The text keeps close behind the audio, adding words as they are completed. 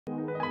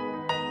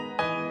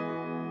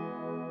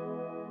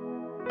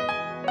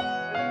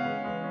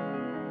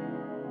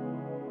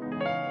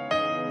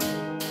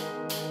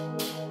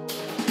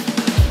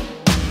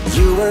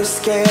are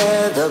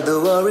scared of the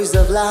worries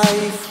of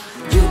life.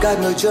 You've got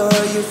no joy,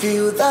 you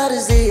feel that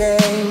is the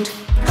end.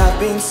 Have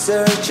been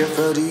searching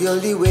for the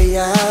only way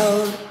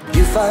out.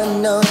 You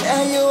find none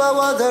and you are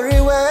wandering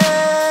away.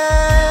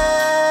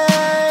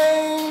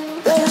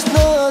 There is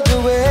no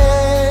other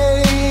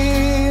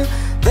way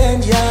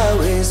than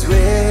Yahweh's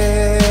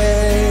way.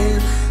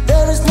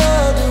 There is no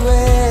other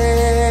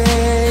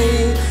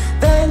way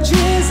than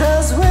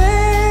Jesus' way.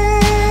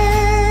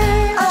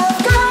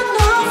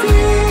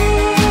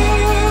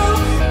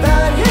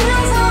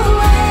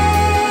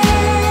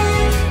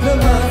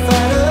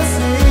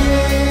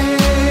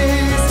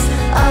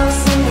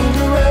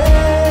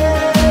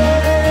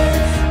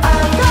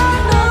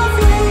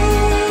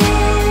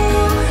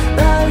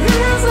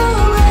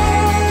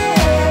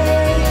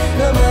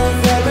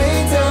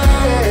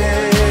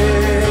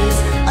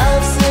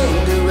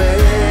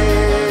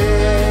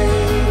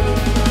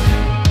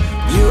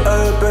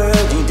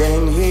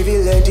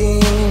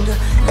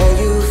 And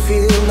you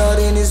feel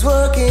nothing is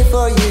working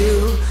for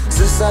you.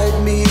 Suicide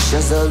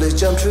missions always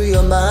jump through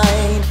your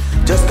mind.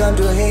 Just come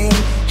to Him,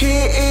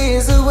 He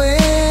is the way.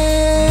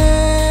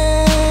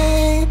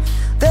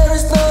 There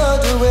is no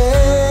other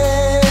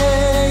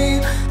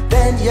way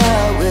than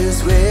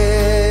Yahweh's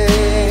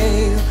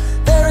way.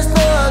 There is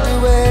no other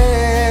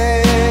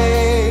way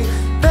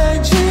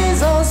than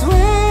Jesus' way.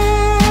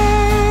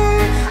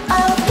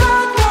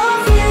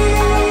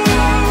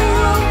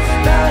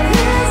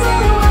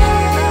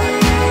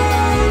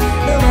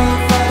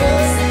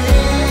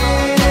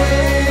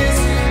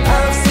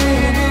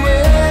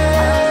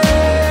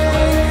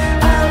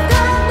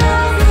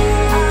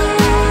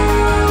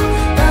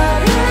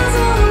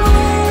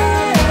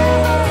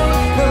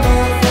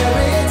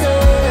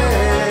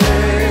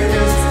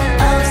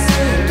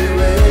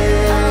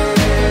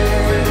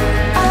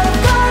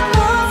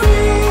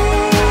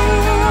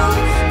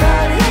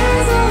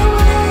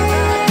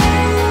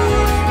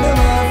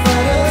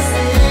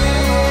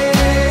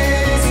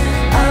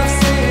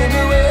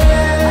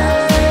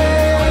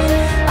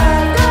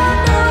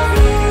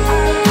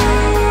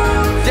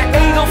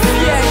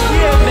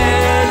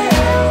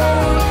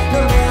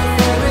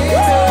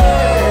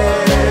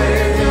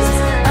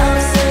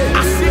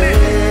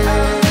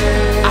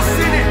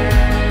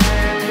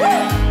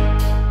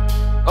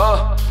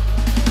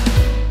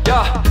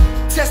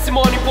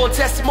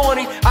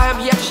 Testimony, I am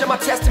here to share my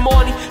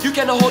testimony. You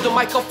cannot hold the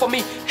mic up for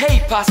me. Hey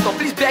pastor,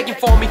 please begging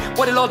for me.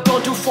 What the Lord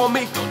don't do for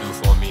me.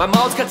 My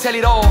mouth can tell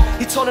it all.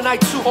 It's on the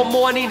night 2 or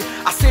morning.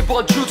 I say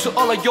born true to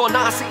all of y'all.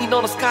 Now I'm sitting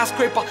on a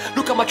skyscraper.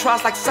 Look at my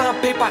trials like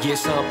sandpaper. Yeah,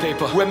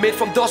 sandpaper. We're made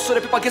from dust, so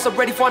the paper gets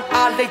ready for an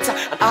hour later.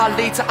 An hour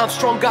later, I'm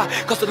stronger,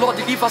 cause the Lord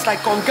delivers like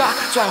hunger.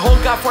 So I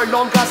hunger for a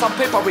longer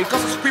pampering,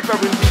 cause it's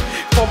preparing me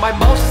for my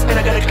mountains, and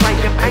I gotta climb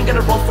them. I ain't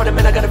gonna run for them,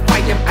 and I gotta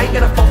fight them. I ain't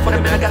gonna fall for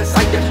them, and I gotta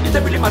sight them. If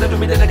they really matter to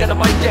me, then I gotta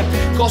mind them.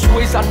 God's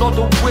ways are not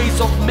the ways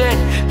of men.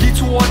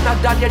 Little one that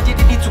Daniel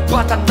didn't need to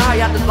bat an eye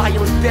at the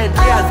lion's den.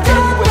 Yeah, then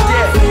you were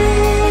there.